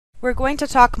We're going to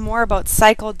talk more about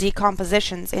cycle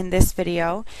decompositions in this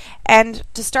video, and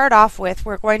to start off with,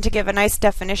 we're going to give a nice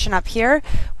definition up here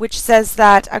which says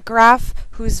that a graph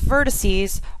whose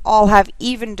vertices all have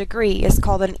even degree is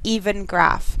called an even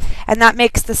graph, and that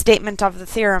makes the statement of the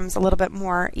theorems a little bit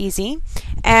more easy.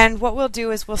 And what we'll do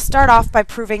is we'll start off by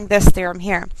proving this theorem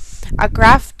here. A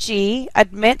graph G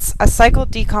admits a cycle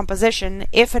decomposition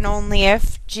if and only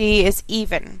if G is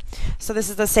even. So this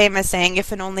is the same as saying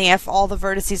if and only if all the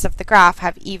vertices of the graph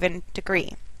have even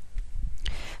degree.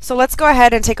 So let's go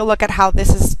ahead and take a look at how this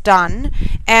is done.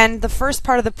 And the first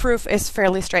part of the proof is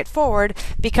fairly straightforward,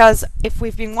 because if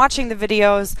we've been watching the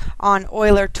videos on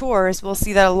Euler Tours, we'll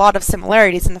see that a lot of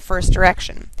similarities in the first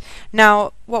direction.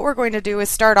 Now, what we're going to do is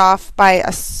start off by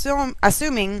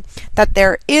assuming that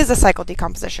there is a cycle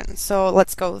decomposition. So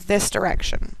let's go this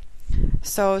direction.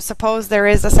 So suppose there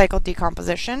is a cycle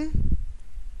decomposition.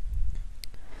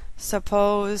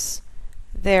 Suppose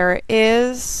there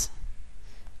is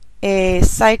a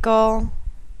cycle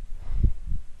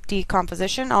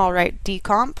decomposition. I'll write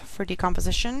decomp for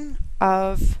decomposition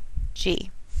of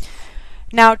G.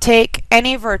 Now take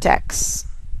any vertex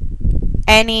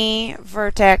in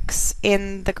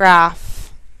the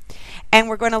graph, and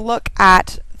we're going to look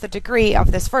at the degree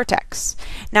of this vertex.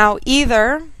 Now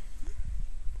either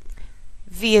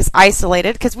V is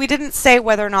isolated, because we didn't say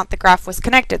whether or not the graph was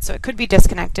connected, so it could be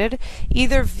disconnected.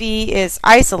 Either V is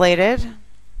isolated,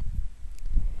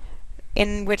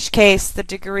 in which case the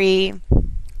degree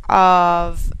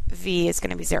of V is going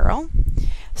to be 0.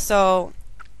 So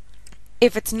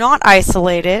if it's not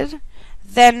isolated,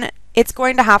 then it's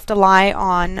going to have to lie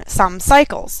on some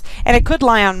cycles. And it could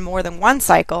lie on more than one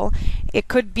cycle. It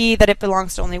could be that it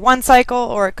belongs to only one cycle,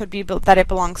 or it could be that it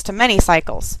belongs to many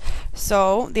cycles.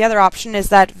 So the other option is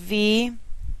that V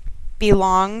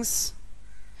belongs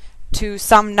to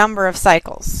some number of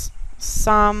cycles.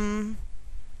 Some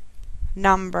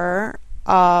number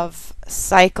of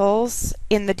cycles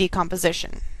in the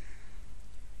decomposition.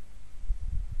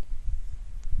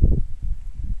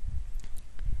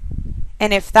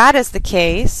 And if that is the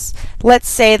case, let's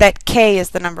say that k is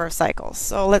the number of cycles.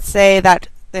 So let's say that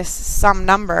this some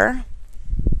number,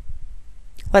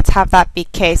 let's have that be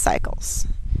k cycles.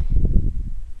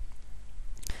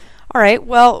 Alright,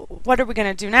 well, what are we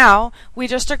going to do now? We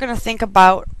just are going to think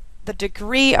about the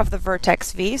degree of the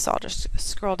vertex V. So I'll just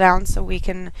scroll down so we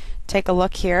can take a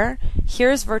look here.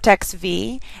 Here's vertex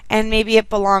V, and maybe it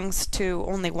belongs to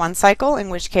only one cycle, in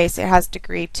which case it has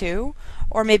degree 2.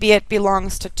 Or maybe it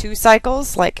belongs to 2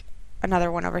 cycles, like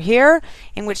another one over here,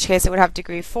 in which case it would have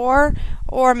degree 4,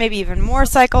 or maybe even more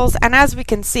cycles. And as we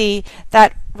can see,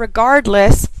 that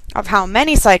regardless of how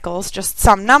many cycles, just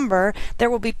some number, there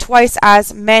will be twice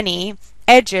as many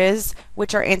edges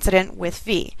which are incident with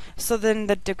V. So then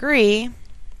the degree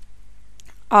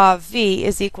of V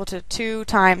is equal to 2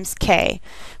 times k,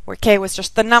 where k was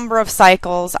just the number of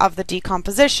cycles of the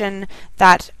decomposition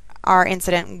that are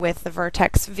incident with the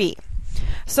vertex V.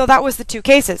 So that was the two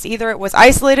cases. Either it was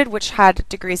isolated, which had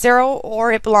degree 0,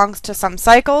 or it belongs to some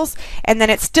cycles, and then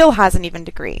it still has an even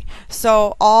degree.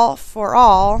 So for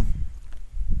all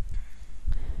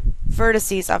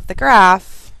vertices of the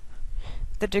graph,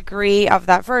 the degree of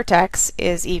that vertex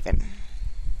is even.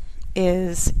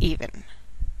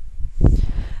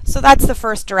 So that's the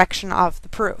first direction of the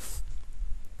proof.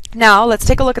 Now let's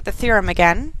take a look at the theorem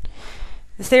again.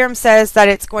 The theorem says that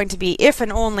it's going to be if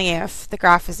and only if the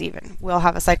graph is even. We'll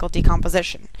have a cycle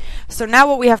decomposition. So now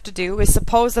what we have to do is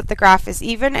suppose that the graph is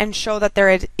even and show that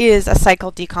there is a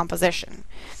cycle decomposition.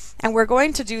 And we're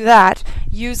going to do that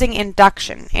using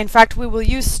induction. In fact, we will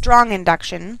use strong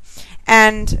induction.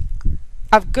 And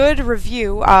a good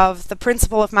review of the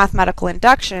principle of mathematical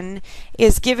induction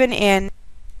is given in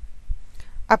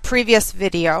a previous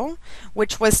video,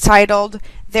 which was titled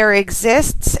 "There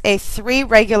Exists a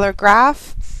 3-Regular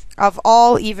Graph of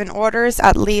all even orders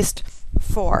at least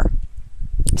 4."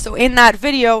 So in that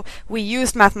video, we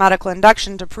used mathematical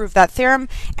induction to prove that theorem,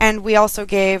 and we also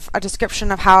gave a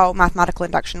description of how mathematical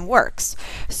induction works.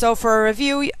 So for a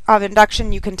review of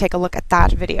induction, you can take a look at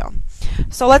that video.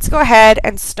 So let's go ahead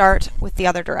and start with the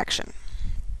other direction.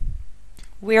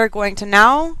 We are going to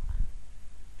now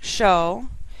show,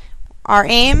 our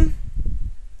aim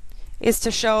is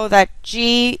to show that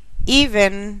G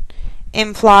even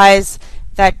implies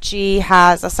that G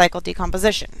has a cycle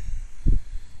decomposition.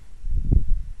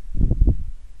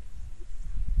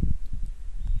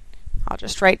 I'll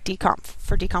just write decomp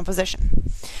for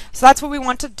decomposition. So that's what we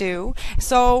want to do.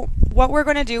 So what we're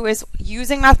going to do is,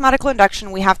 using mathematical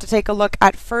induction, we have to take a look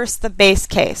at first the base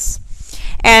case.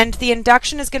 And the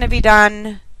induction is going to be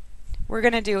done, we're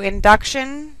going to do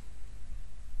induction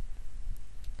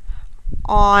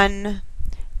on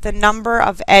the number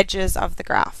of edges of the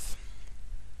graph.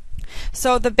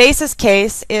 So the basis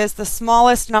case is the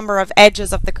smallest number of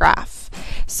edges of the graph.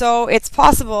 So it's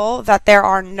possible that there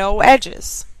are no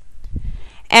edges.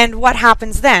 And what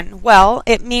happens then? Well,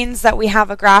 it means that we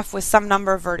have a graph with some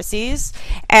number of vertices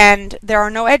and there are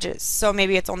no edges. So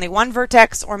maybe it's only one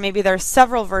vertex, or maybe there are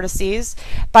several vertices,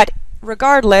 but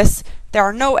regardless, there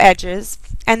are no edges,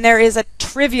 and there is a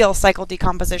trivial cycle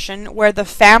decomposition where the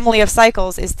family of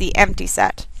cycles is the empty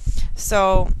set.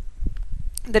 So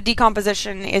the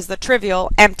decomposition is the trivial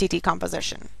empty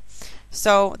decomposition.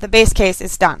 So the base case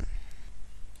is done.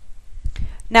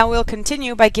 Now we'll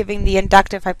continue by giving the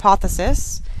inductive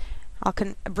hypothesis. I'll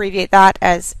abbreviate that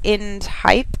as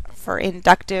IND-hype for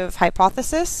inductive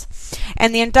hypothesis.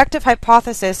 And the inductive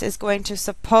hypothesis is going to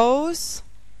suppose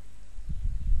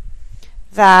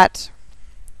that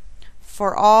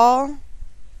for all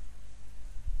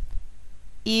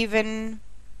even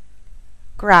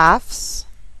graphs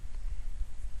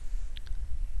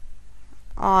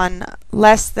on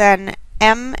less than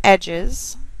m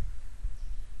edges,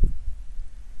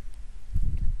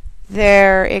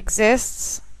 there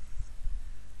exists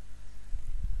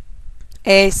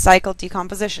a cycle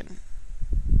decomposition.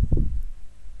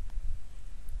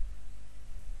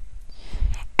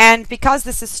 And because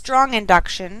this is strong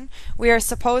induction, we are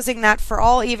supposing that for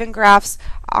all even graphs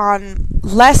on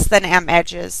less than m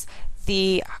edges,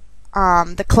 the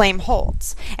claim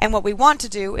holds. And what we want to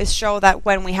do is show that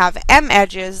when we have m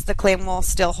edges, the claim will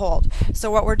still hold.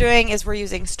 So what we're doing is we're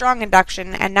using strong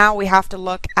induction, and now we have to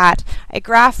look at a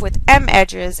graph with m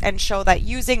edges and show that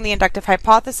using the inductive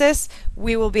hypothesis,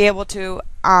 we will be able to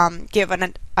give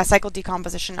a cycle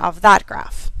decomposition of that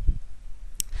graph.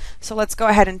 So let's go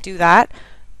ahead and do that.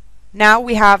 Now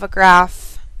we have a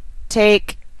graph.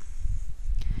 Take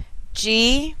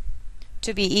G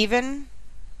to be even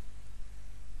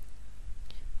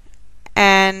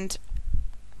and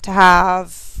to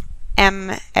have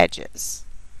m edges.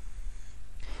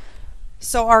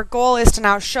 So our goal is to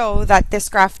now show that this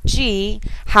graph G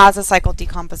has a cycle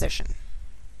decomposition.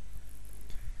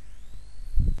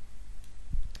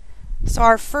 So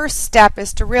our first step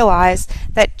is to realize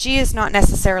that G is not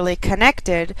necessarily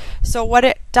connected. So what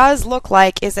it does look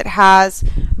like is it has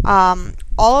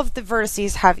all of the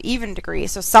vertices have even degree.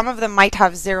 So some of them might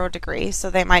have 0 degree,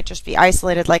 so they might just be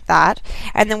isolated like that.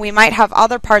 And then we might have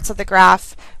other parts of the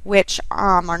graph which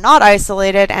are not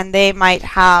isolated, and they might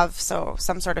have some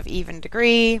sort of even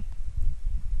degree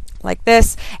like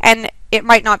this. And it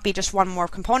might not be just one more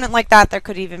component like that. There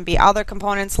could even be other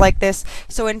components like this.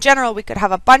 So in general, we could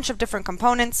have a bunch of different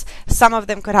components. Some of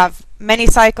them could have many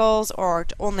cycles, or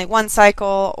only one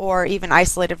cycle, or even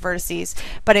isolated vertices.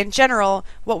 But in general,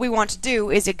 what we want to do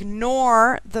is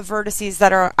ignore the vertices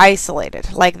that are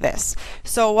isolated like this.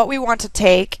 So what we want to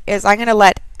take is, I'm going to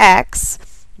let X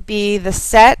be the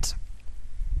set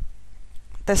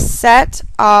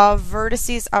of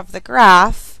vertices of the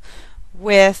graph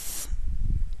with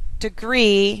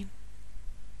degree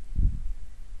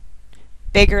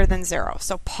bigger than 0.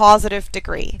 So positive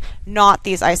degree, not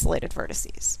these isolated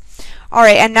vertices. All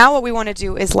right, and now what we want to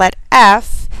do is let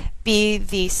F be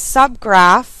the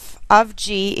subgraph of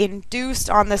G induced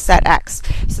on the set X.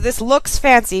 So this looks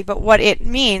fancy, but what it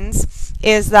means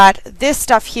is that this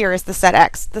stuff here is the set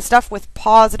X, the stuff with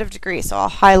positive degree. So I'll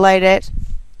highlight it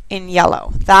in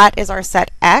yellow. That is our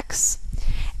set X.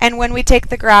 And when we take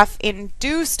the graph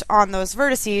induced on those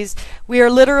vertices, we are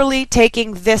literally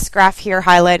taking this graph here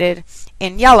highlighted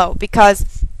in yellow,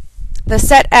 because the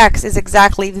set X is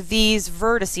exactly these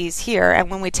vertices here. And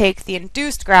when we take the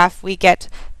induced graph, we get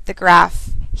the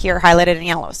graph here highlighted in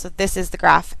yellow. So this is the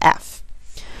graph F.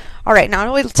 All right,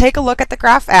 now we'll take a look at the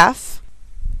graph F.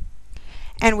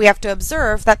 And we have to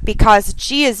observe that because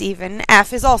G is even,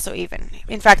 F is also even.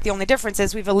 In fact, the only difference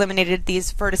is we've eliminated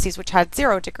these vertices which had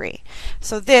 0 degree.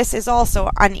 So this is also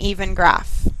an even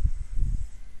graph.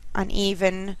 An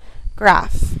even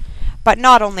graph. But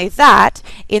not only that,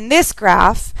 in this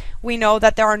graph, we know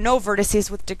that there are no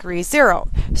vertices with degree 0.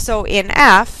 So in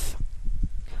F,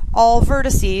 all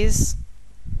vertices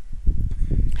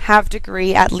have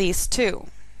degree at least 2.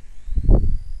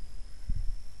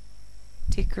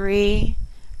 Degree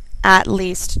at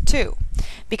least 2,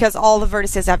 because all the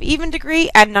vertices have even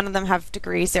degree and none of them have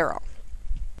degree 0.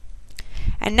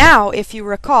 And now, if you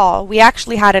recall, we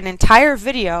actually had an entire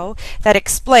video that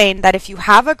explained that if you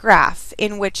have a graph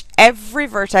in which every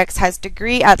vertex has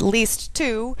degree at least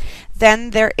 2, then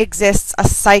there exists a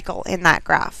cycle in that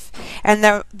graph. And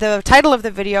the title of the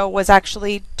video was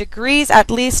actually Degrees at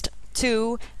least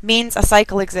 2 means a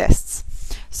cycle exists.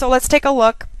 So let's take a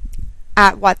look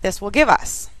at what this will give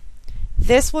us.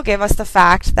 this will give us the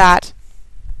fact that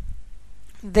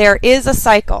there is a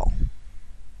cycle.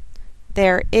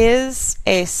 There is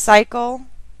a cycle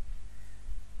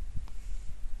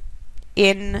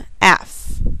in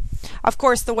F. Of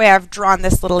course, the way I've drawn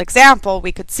this little example,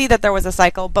 we could see that there was a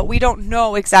cycle, but we don't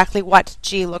know exactly what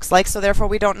G looks like, so therefore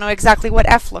we don't know exactly what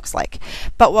F looks like.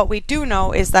 But what we do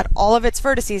know is that all of its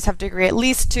vertices have degree at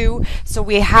least 2, so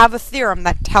we have a theorem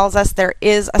that tells us there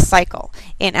is a cycle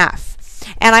in F.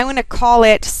 And I'm going to call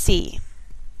it C.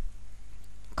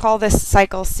 Call this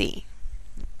cycle C.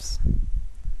 Oops.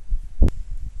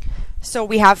 So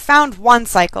we have found one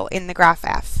cycle in the graph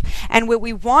F. And what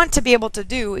we want to be able to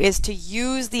do is to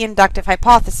use the inductive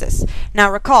hypothesis.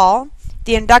 Now recall,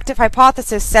 the inductive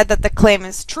hypothesis said that the claim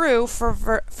is true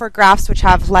for graphs which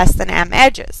have less than m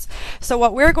edges. So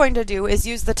what we're going to do is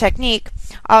use the technique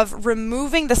of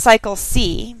removing the cycle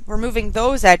C, removing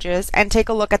those edges, and take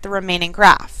a look at the remaining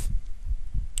graph.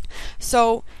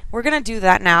 So we're going to do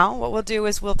that now. What we'll do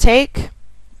is we'll take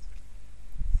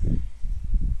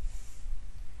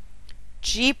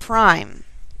G prime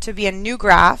to be a new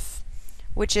graph,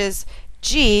 which is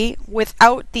G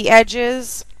without the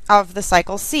edges of the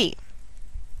cycle C.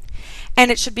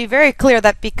 And it should be very clear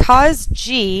that because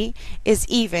G is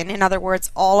even, in other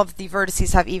words, all of the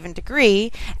vertices have even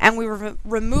degree, and we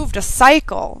removed a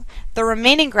cycle, the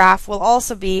remaining graph will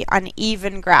also be an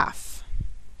even graph.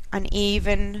 An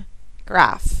even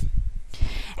graph.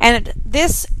 And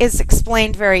this is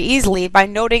explained very easily by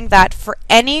noting that for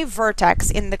any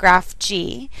vertex in the graph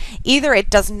G, either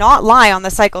it does not lie on the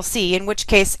cycle C, in which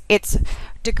case its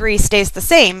degree stays the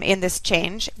same in this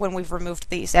change when we've removed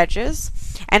these edges,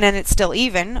 and then it's still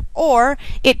even, or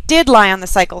it did lie on the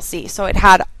cycle C, so it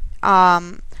had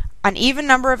an even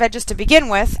number of edges to begin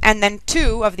with, and then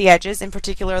 2 of the edges, in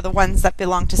particular the ones that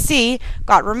belong to C,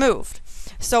 got removed.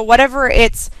 So whatever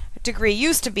its degree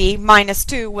used to be, minus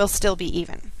 2 will still be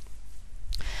even.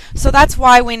 So that's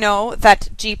why we know that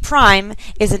G prime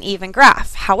is an even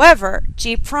graph. However,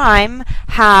 G prime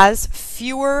has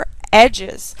fewer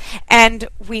edges, and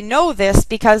we know this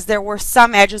because there were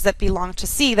some edges that belong to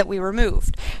C that we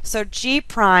removed. So G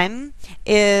prime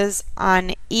is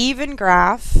an even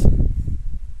graph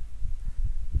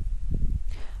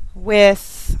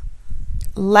with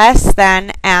less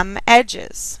than m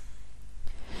edges.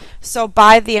 So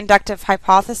by the inductive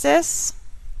hypothesis,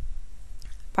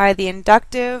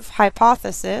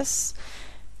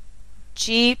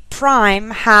 G prime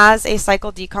has a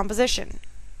cycle decomposition.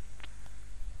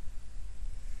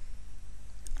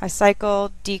 A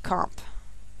cycle decomp.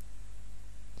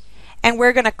 And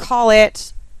we're going to call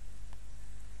it,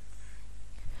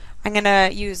 I'm going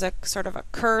to use a sort of a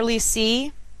curly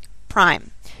C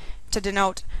prime to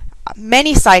denote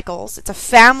many cycles. It's a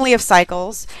family of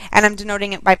cycles, and I'm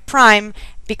denoting it by prime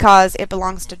because it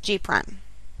belongs to G prime.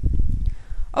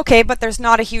 Okay, but there's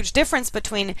not a huge difference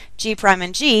between G prime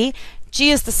and G.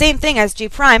 G is the same thing as G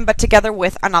prime, but together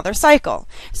with another cycle.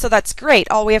 So that's great.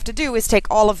 All we have to do is take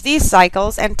all of these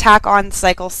cycles and tack on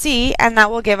cycle C, and that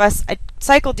will give us a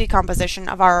cycle decomposition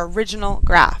of our original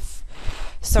graph.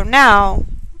 So now,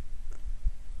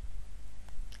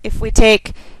 if we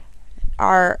take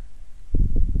our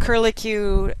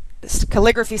curlicue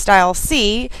calligraphy style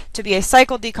C to be a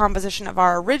cycle decomposition of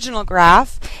our original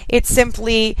graph, it's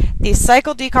simply the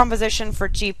cycle decomposition for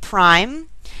G prime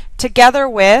together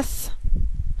with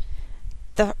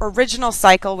the original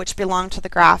cycle which belonged to the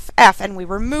graph F, and we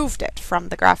removed it from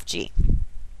the graph G.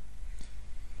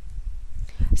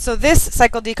 So this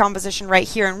cycle decomposition right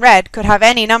here in red could have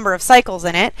any number of cycles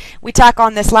in it. We tack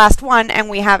on this last one and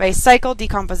we have a cycle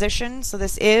decomposition. So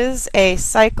this is a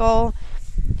cycle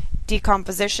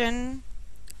decomposition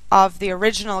of the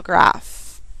original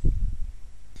graph,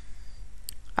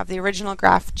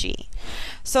 G.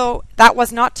 So that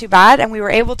was not too bad, and we were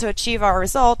able to achieve our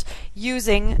result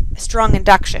using strong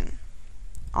induction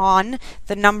on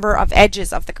the number of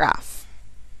edges of the graph.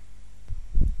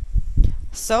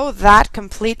 So that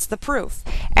completes the proof,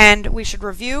 and we should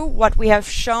review what we have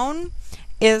shown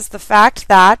is the fact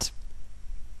that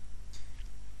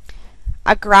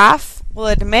a graph will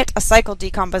admit a cycle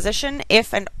decomposition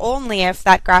if and only if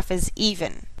that graph is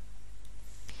even.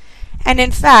 And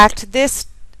in fact, this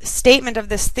statement of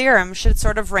this theorem should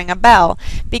sort of ring a bell,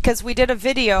 because we did a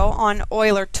video on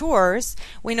Euler Tours.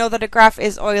 We know that a graph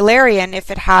is Eulerian if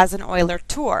it has an Euler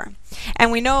Tour.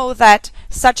 And we know that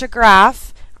such a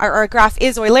graph, or a graph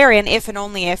is Eulerian if and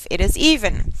only if it is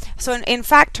even. So in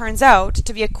fact turns out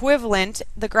to be equivalent,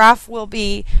 the graph will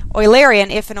be Eulerian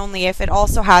if and only if it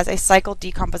also has a cycle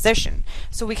decomposition.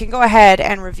 So we can go ahead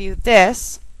and review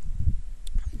this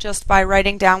just by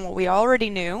writing down what we already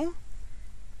knew.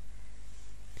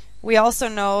 We also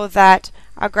know that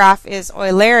a graph is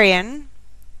Eulerian.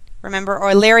 Remember,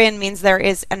 Eulerian means there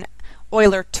is an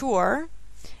Euler Tour.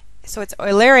 So it's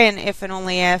Eulerian if and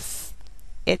only if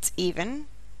it's even.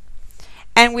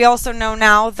 And we also know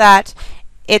now that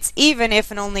it's even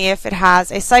if and only if it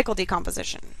has a cycle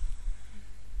decomposition.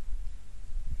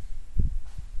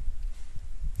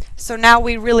 So now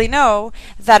we really know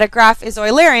that a graph is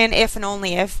Eulerian if and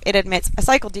only if it admits a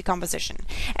cycle decomposition.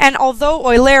 And although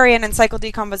Eulerian and cycle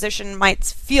decomposition might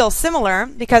feel similar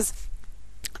because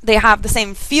they have the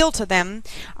same feel to them,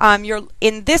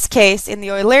 in this case, in the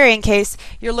Eulerian case,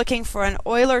 you're looking for an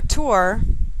Euler Tour.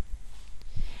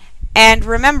 And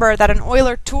remember that an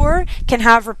Euler Tour can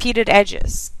have repeated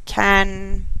edges.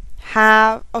 Can't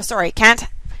have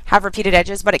repeated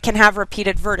edges, but it can have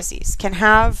repeated vertices. Can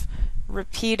have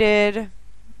repeated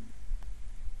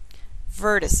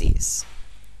vertices.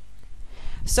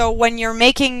 So when you're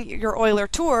making your Euler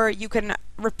Tour, you can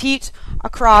repeat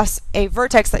across a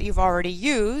vertex that you've already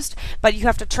used, but you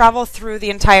have to travel through the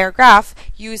entire graph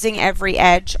using every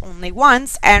edge only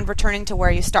once and returning to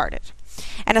where you started.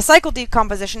 And a cycle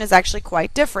decomposition is actually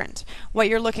quite different. What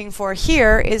you're looking for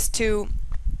here is to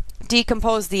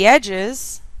decompose the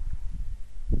edges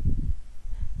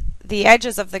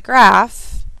of the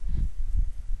graph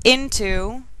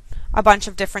into a bunch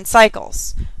of different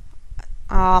cycles.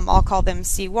 I'll call them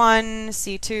C1,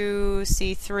 C2,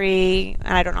 C3,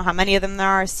 and I don't know how many of them there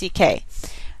are, CK.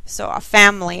 So a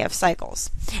family of cycles.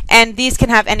 And these can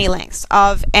have any lengths,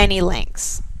 of any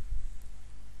lengths.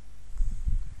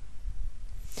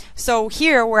 So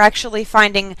here we're actually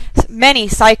finding many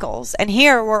cycles, and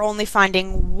here we're only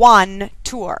finding one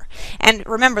tour. And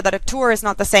remember that a tour is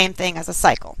not the same thing as a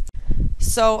cycle.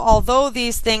 So although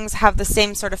these things have the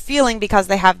same sort of feeling because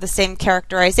they have the same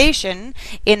characterization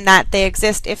in that they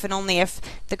exist if and only if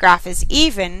the graph is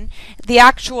even, the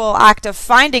actual act of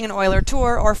finding an Euler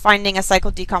Tour or finding a cycle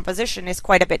decomposition is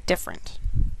quite a bit different.